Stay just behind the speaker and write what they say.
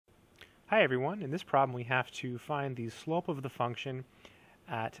Hi everyone, in this problem we have to find the slope of the function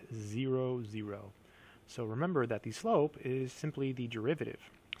at 0, 0. So remember that the slope is simply the derivative.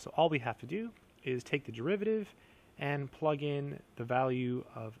 So all we have to do is take the derivative and plug in the value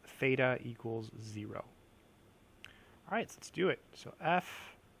of theta equals 0. Alright, so let's do it. So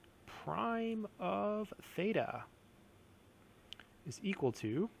f prime of theta is equal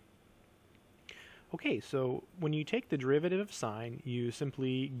to, okay, so when you take the derivative of sine, you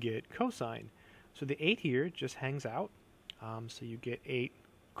simply get cosine. So the 8 here just hangs out, so you get 8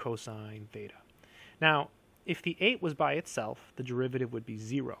 cosine theta. Now, if the 8 was by itself, the derivative would be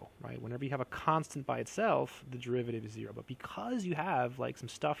 0, right? Whenever you have a constant by itself, the derivative is 0. But because you have like some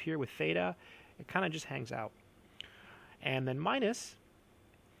stuff here with theta, it kind of just hangs out. And then minus,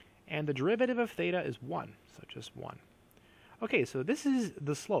 and the derivative of theta is 1, so just 1. Okay, so this is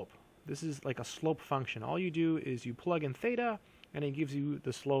the slope. This is like a slope function. All you do is you plug in theta, and it gives you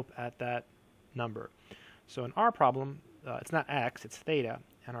the slope at that number. So in our problem, it's not x, it's theta,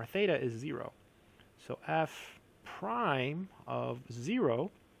 and our theta is 0. So f prime of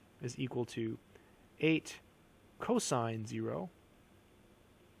 0 is equal to 8 cosine 0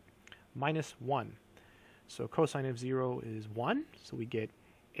 minus 1. So cosine of 0 is 1, so we get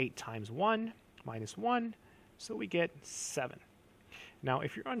 8 times 1 minus 1, so we get 7. Now,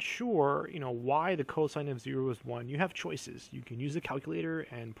 if you're unsure, why the cosine of 0 is 1, you have choices. You can use a calculator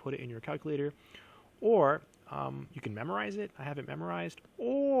and put it in your calculator, or you can memorize it. I have it memorized.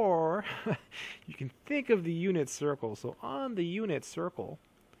 Or you can think of the unit circle. So on the unit circle,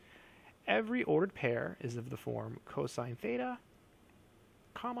 every ordered pair is of the form cosine theta,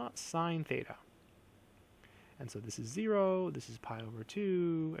 comma, sine theta. And so this is 0, this is pi over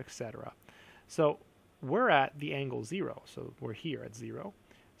 2, etc. So we're at the angle 0, so we're here at 0.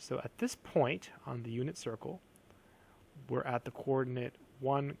 So at this point on the unit circle, we're at the coordinate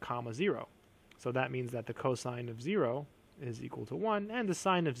 1, comma 0. So that means that the cosine of 0 is equal to 1, and the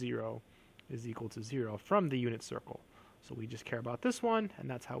sine of 0 is equal to 0 from the unit circle. So we just care about this one, and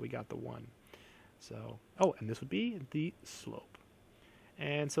that's how we got the 1. So, oh, and this would be the slope.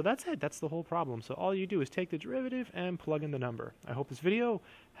 And so that's it. That's the whole problem. So all you do is take the derivative and plug in the number. I hope this video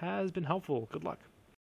has been helpful. Good luck.